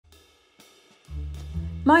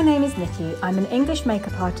My name is Nicki. I'm an English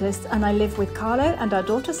makeup artist and I live with Carlo and our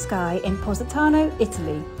daughter Sky in Positano,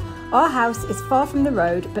 Italy. Our house is far from the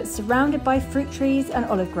road but surrounded by fruit trees and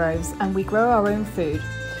olive groves, and we grow our own food.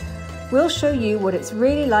 We'll show you what it's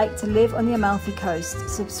really like to live on the Amalfi coast.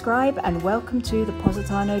 Subscribe and welcome to the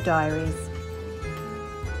Positano Diaries.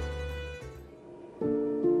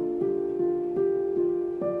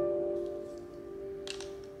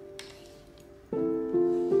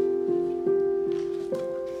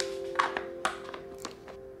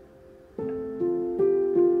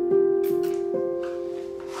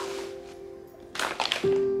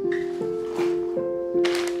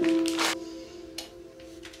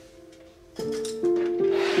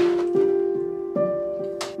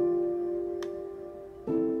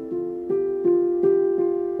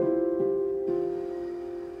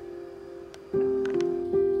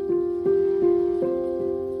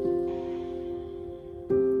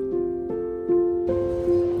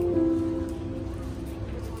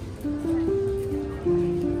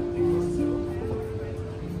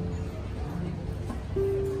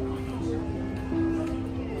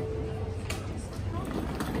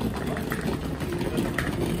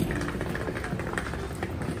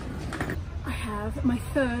 My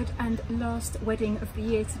third and last wedding of the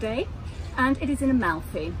year today, and it is in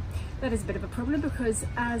Amalfi. That is a bit of a problem because,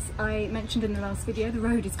 as I mentioned in the last video, the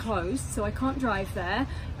road is closed, so I can't drive there.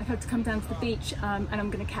 I've had to come down to the beach and I'm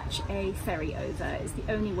going to catch a ferry over. It's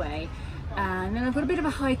the only way. And then I've got a bit of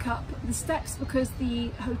a hike up the steps because the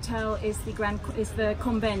hotel is the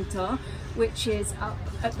Convento, which is up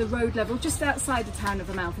at the road level just outside the town of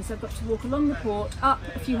Amalfi. So I've got to walk along the port, up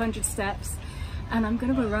a few hundred steps, and I'm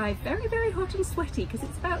going to arrive very, very hot and sweaty because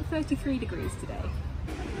it's about 33 degrees today.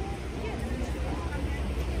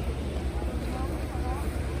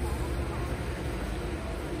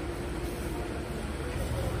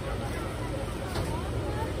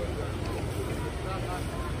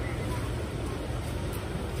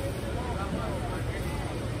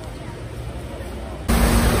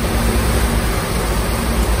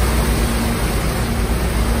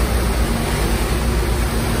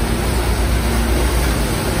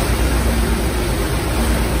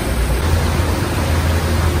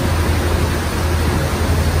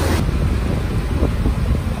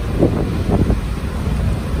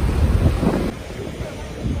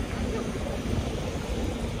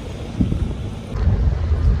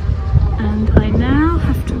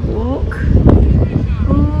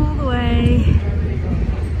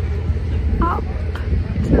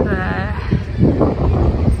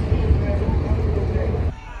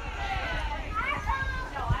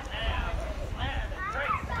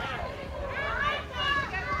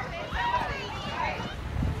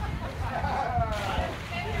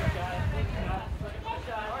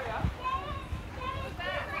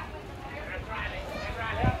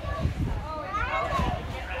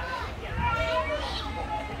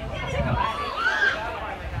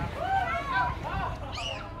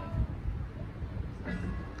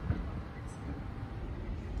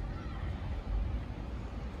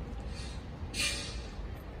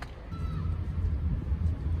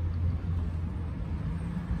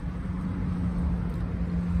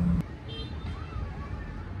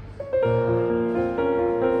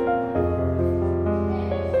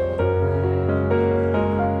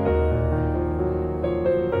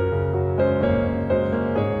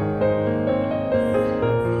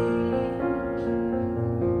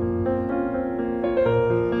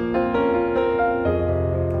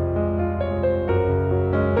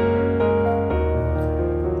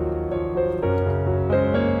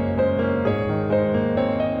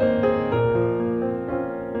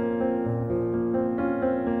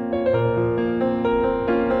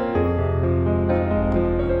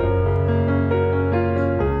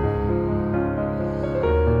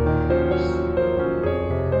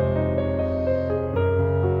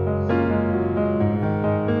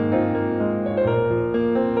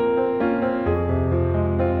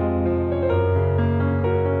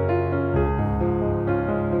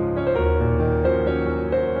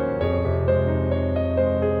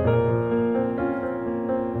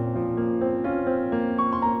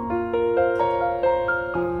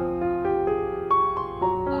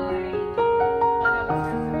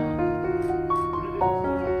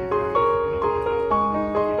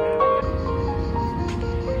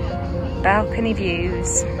 Balcony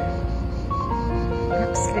views,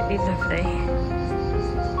 absolutely lovely,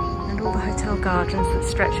 and all the hotel gardens that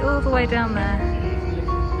stretch all the way down there,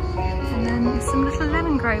 and then some little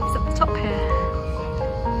lemon groves up the top here.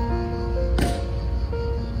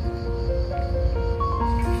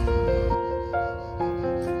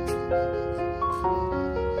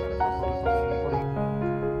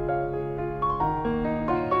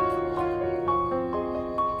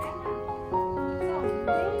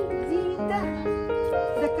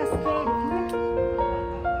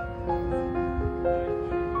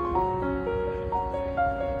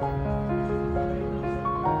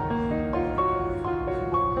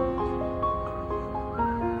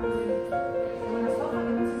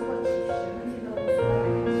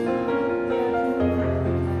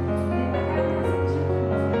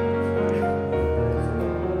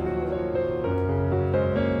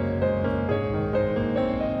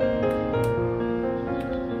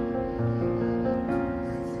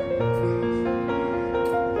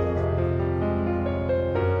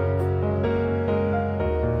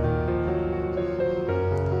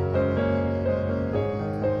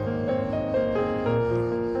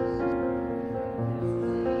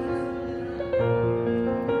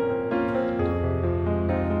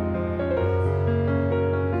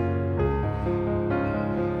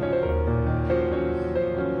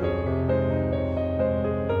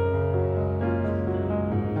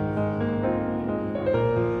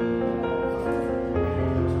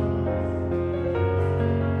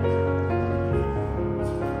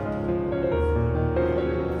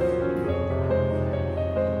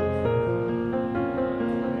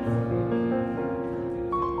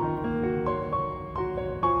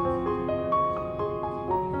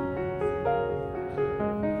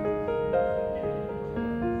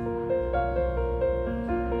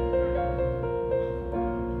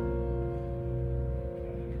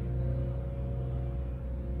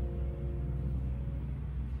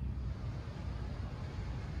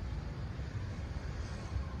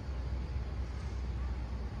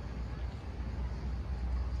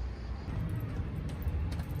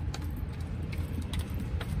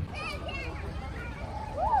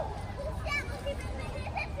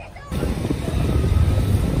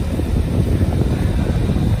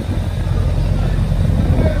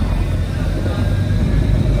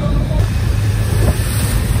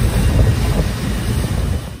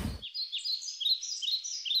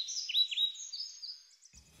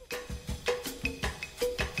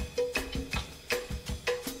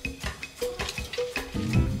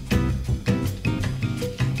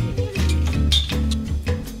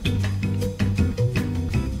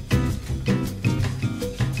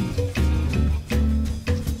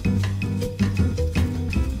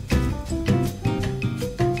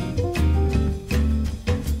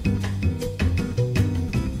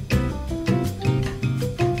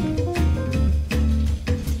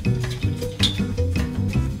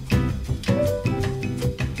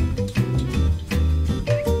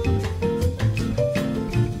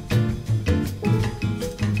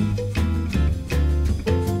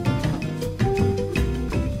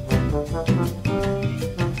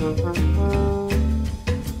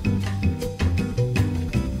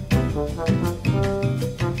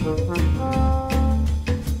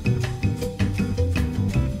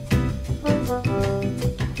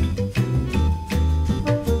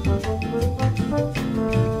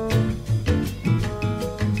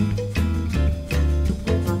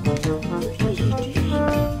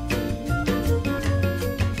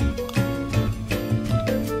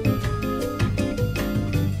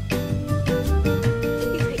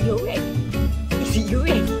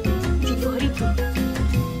 Lui, si fuori tu.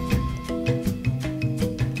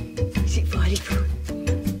 Si fuori tu.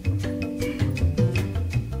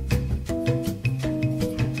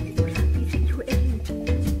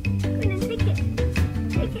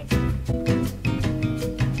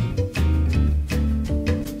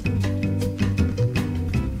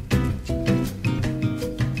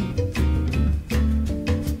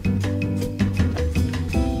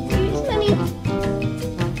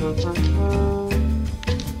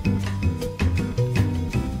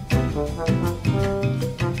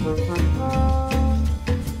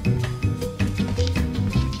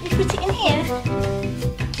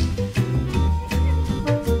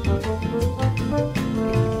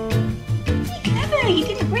 You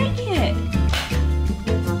didn't break it.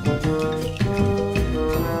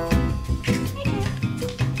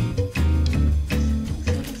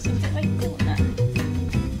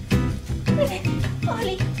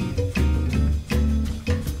 Ollie.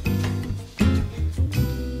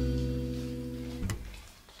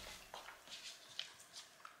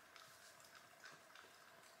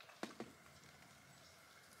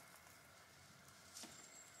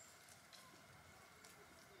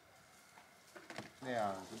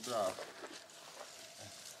 Neanche, bravo.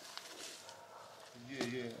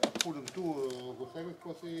 Oppure tu sai che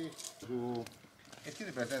cose su... E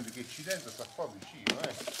tieni presente che ci dentro sta qua vicino,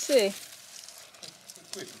 Sì.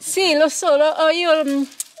 Questo, Sì, lo so, io...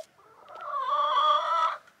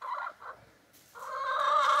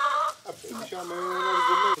 Vabbè, diciamo è un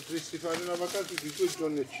argomento, potresti fare una vacanza di 2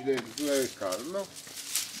 giorni accidenti, tu e Carlo,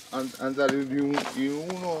 andare in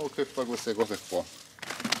uno che fa queste cose qua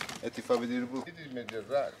e ti fa vedere pure i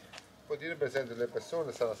mediterranei. Poi dire presente le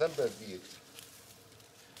persone stanno sempre a dietro.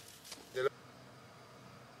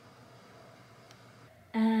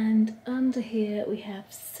 And under here we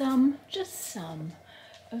have some, just some,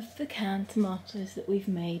 of the canned tomatoes that we've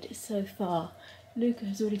made so far. Luca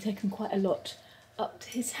has already taken quite a lot up to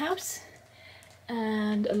his house,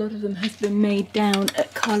 and a lot of them has been made down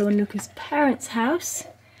at Carlo and Luca's parents' house,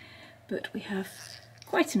 but we have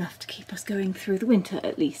quite enough to keep us going through the winter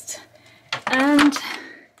at least, and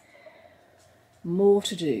more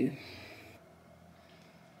to do.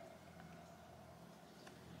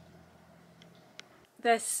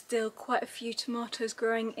 There's still quite a few tomatoes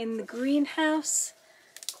growing in the greenhouse.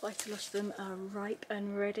 Quite a lot of them are ripe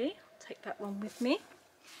and ready. I'll take that one with me.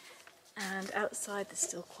 And outside there's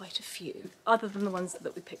still quite a few, other than the ones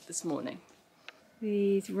that we picked this morning.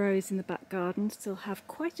 These rows in the back garden still have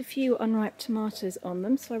quite a few unripe tomatoes on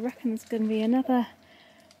them, so I reckon there's going to be another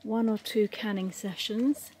 1 or 2 canning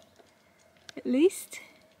sessions at least.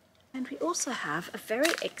 And we also have a very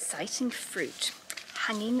exciting fruit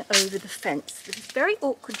hanging over the fence that is very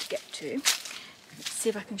awkward to get to. Let's see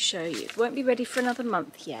if I can show you. It won't be ready for another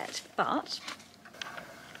month yet, but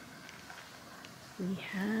we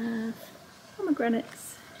have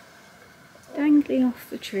pomegranates dangling off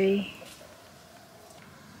the tree.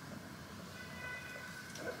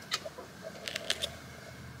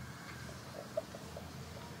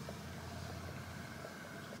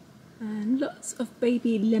 And lots of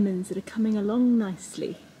baby lemons that are coming along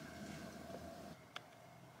nicely.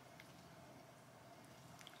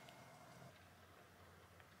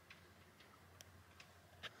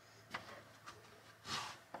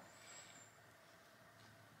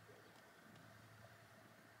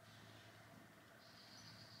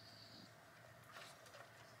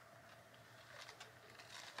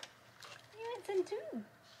 Too.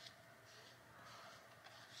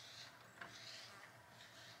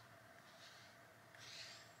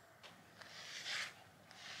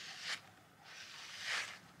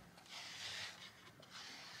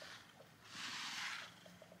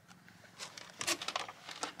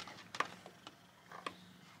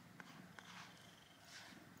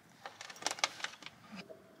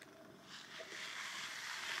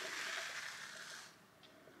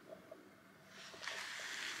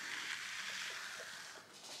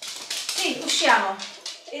 Sì, usciamo.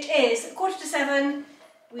 It is 6:45.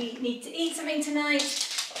 We need to eat something tonight.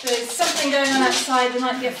 There's something going on outside. There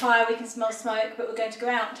might be a fire, we can smell smoke, but we're going to go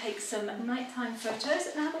out and take some nighttime photos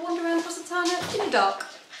and have a wander around Positano in the dark.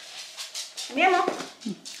 Andiamo?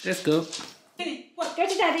 Let's go. Go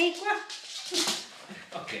to Daddy.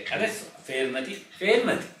 Ok, adesso fermati,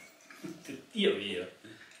 fermati. Dio mio,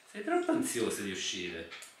 sei troppo ansiosa di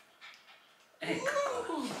uscire. Ecco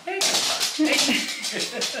qua, ecco qua.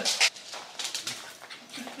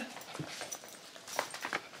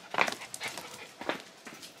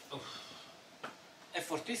 È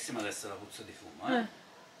fortissima adesso la puzza di fumo, eh?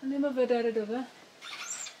 Andiamo a vedere dov'è.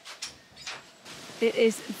 It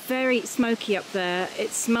is very smoky up there.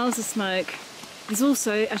 It smells of smoke. There's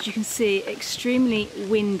also, as you can see, extremely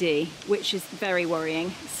windy, which is very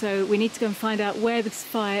worrying. So we need to go and find out where this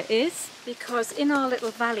fire is, because in our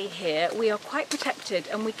little valley here, we are quite protected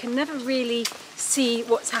and we can never really see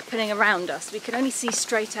what's happening around us. We can only see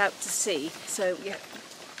straight out to sea. So yeah,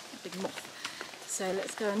 big moth. So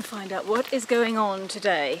let's go and find out what is going on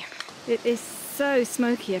today. It is so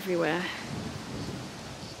smoky everywhere.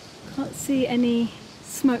 Can't see any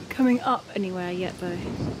smoke coming up anywhere yet though.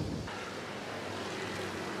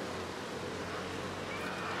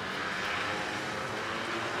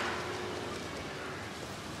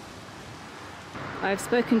 I've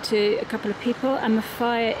spoken to a couple of people and the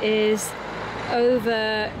fire is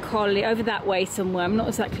over Collie, over that way somewhere. I'm not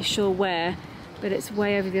exactly sure where, but it's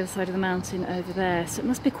way over the other side of the mountain over there. So it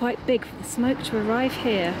must be quite big for the smoke to arrive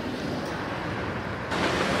here.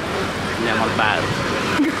 Andiamo al bar.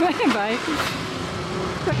 Bye.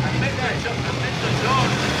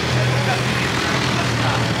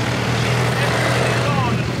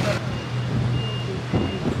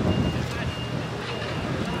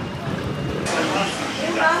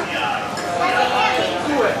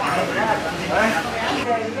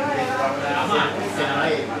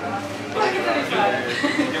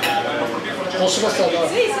 Posso passare?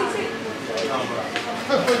 Sì, sì, sì.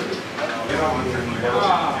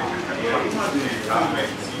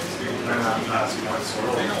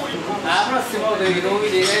 La prossima volta che devo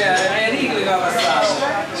vedere è Enrico che va passato.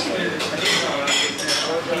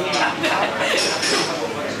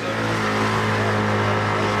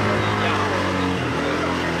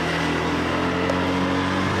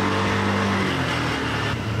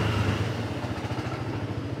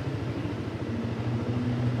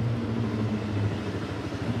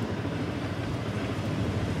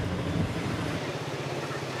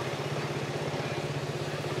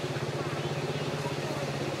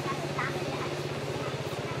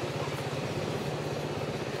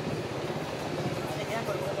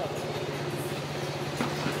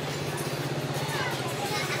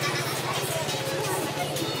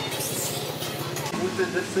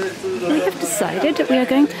 We have decided that we are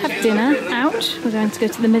going to have dinner out. We're going to go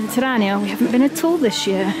to the Mediterranean. We haven't been at all this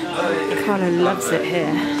year. Carlo loves it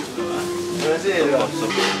here. This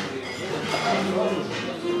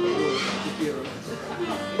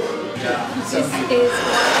is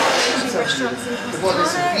one of the restaurants in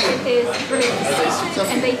Positano. It is brilliant seafood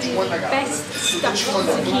and they do the best stuffed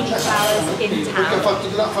zucchini flowers in town.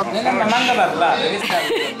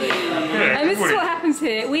 And this is what happens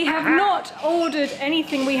here. We have not ordered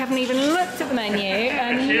anything, we haven't even looked at the menu,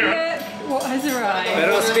 and look what has arrived.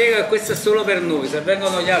 Però spiega che questo è solo per noi, se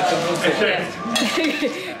vengono gli altri non so.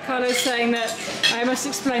 Carlo's saying that I must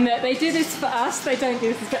explain that they do this for us, they don't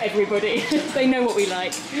do this for everybody. They know what we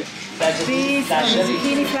like. These are the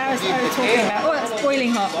zucchini flowers that I was talking about. Oh, that's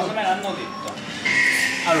boiling hot. Cosa me l'hanno detto?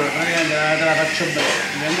 Allora, praticamente te la faccio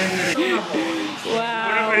bene.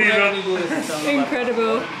 Wow,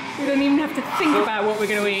 incredible. We don't even have to think about what we're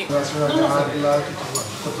going to eat.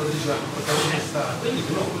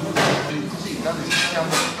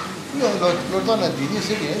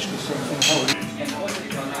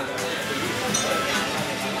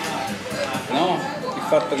 No?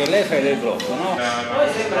 Il fatto che lei fa del blocco, no?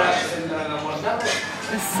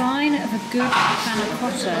 The sign of a good panna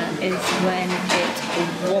cotta is when it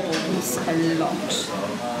wobbles a lot.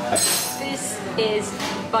 This is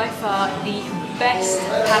by far the best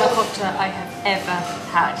panna cotta I have ever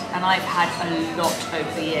had, and I've had a lot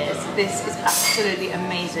over the years. This is absolutely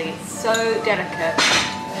amazing. It's so delicate,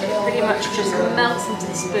 it pretty much just melts into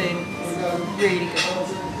the spoon. It's really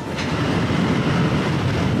good.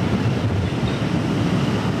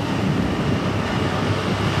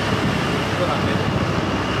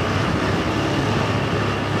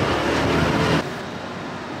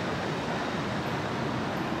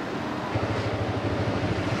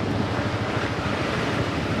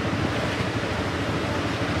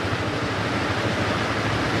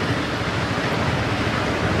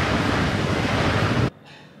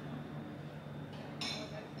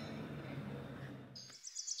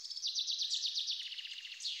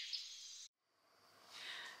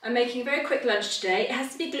 I'm making a very quick lunch today. It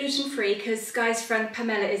has to be gluten-free because Skye's friend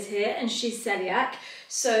Pamela is here and she's celiac.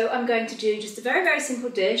 So I'm going to do just a very, very simple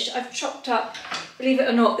dish. I've chopped up, believe it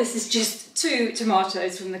or not, this is just 2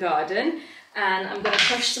 tomatoes from the garden. And I'm going to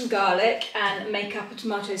crush some garlic and make up a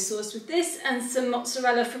tomato sauce with this and some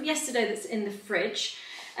mozzarella from yesterday that's in the fridge.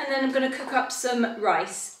 And then I'm going to cook up some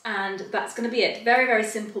rice and that's going to be it. Very, very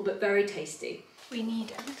simple but very tasty. We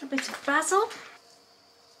need a little bit of basil.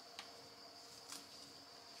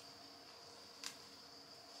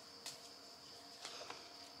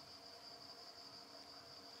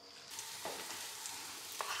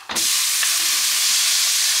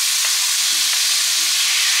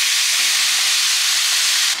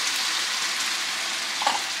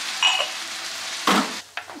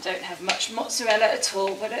 have much mozzarella at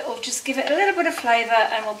all, but it'll just give it a little bit of flavour,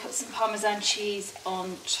 and we'll put some Parmesan cheese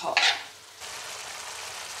on top.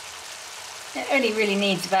 It only really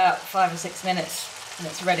needs about 5 or 6 minutes and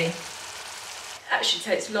it's ready. It actually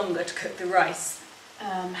takes longer to cook the rice.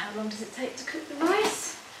 How long does it take to cook the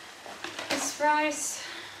rice? This rice,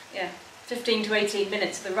 yeah, 15 to 18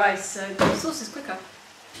 minutes for the rice, so the sauce is quicker.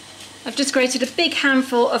 I've just grated a big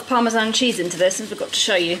handful of Parmesan cheese into this and forgot to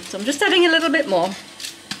show you, so I'm just adding a little bit more.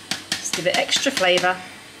 Just give it extra flavour.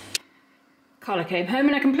 Carla came home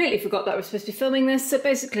and I completely forgot that I was supposed to be filming this, so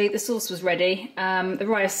basically the sauce was ready, the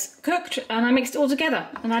rice cooked, and I mixed it all together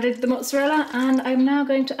and added the mozzarella, and I'm now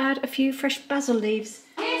going to add a few fresh basil leaves.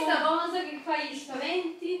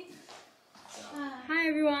 Hi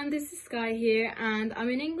everyone, this is Sky here, and I'm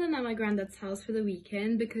in England at my granddad's house for the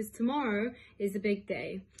weekend because tomorrow is a big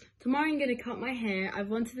day. Tomorrow I'm going to cut my hair. I've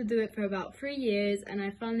wanted to do it for about 3 years and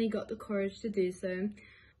I finally got the courage to do so.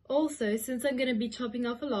 Also, since I'm going to be chopping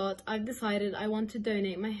off a lot, I've decided I want to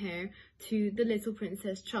donate my hair to the Little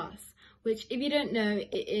Princess Trust, which, if you don't know,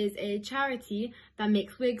 it is a charity that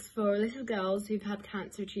makes wigs for little girls who've had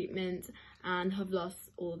cancer treatment and have lost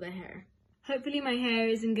all their hair. Hopefully my hair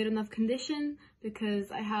is in good enough condition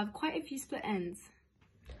because I have quite a few split ends.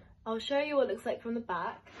 I'll show you what it looks like from the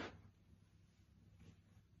back.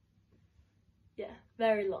 Yeah,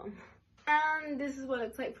 very long. And this is what it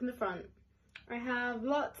looks like from the front. I have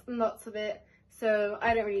lots and lots of it, so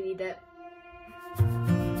I don't really need it.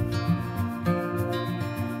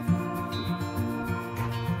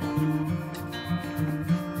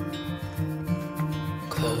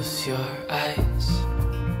 Close your eyes.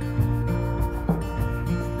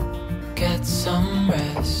 Get some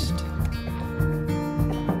rest.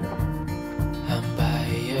 I'm by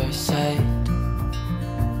your side.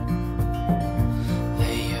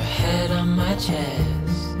 Lay your head on my chest.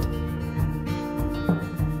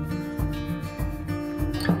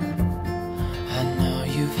 I know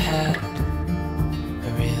you've had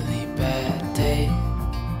a really bad day,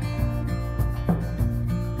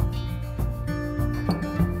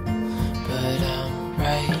 but I'm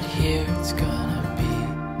right here, it's gonna be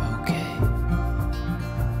okay.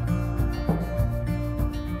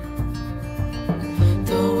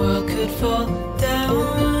 The world could fall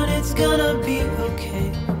down, it's gonna be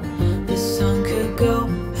okay. The sun could go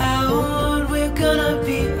out, we're gonna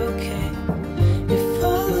be okay. If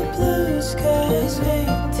all the blue skies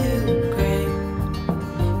fade to gray,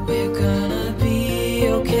 we're gonna be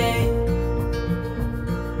okay.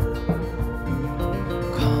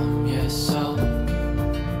 Calm your soul.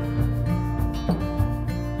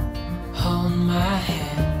 Hold my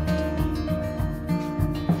hand.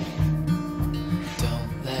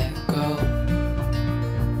 Don't let go.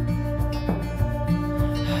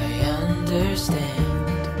 I understand.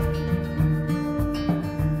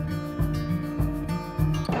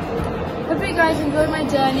 Hope you guys enjoyed my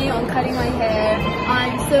journey on cutting my hair.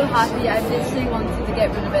 I'm so happy. I've literally wanted to get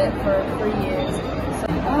rid of it for 3 years. So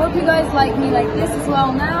I hope you guys like me like this as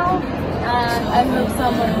well now, and I hope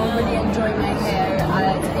someone will really enjoy my hair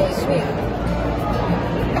as a wig.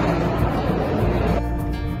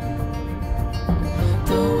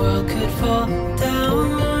 The world could fall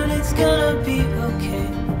down, it's gonna be okay.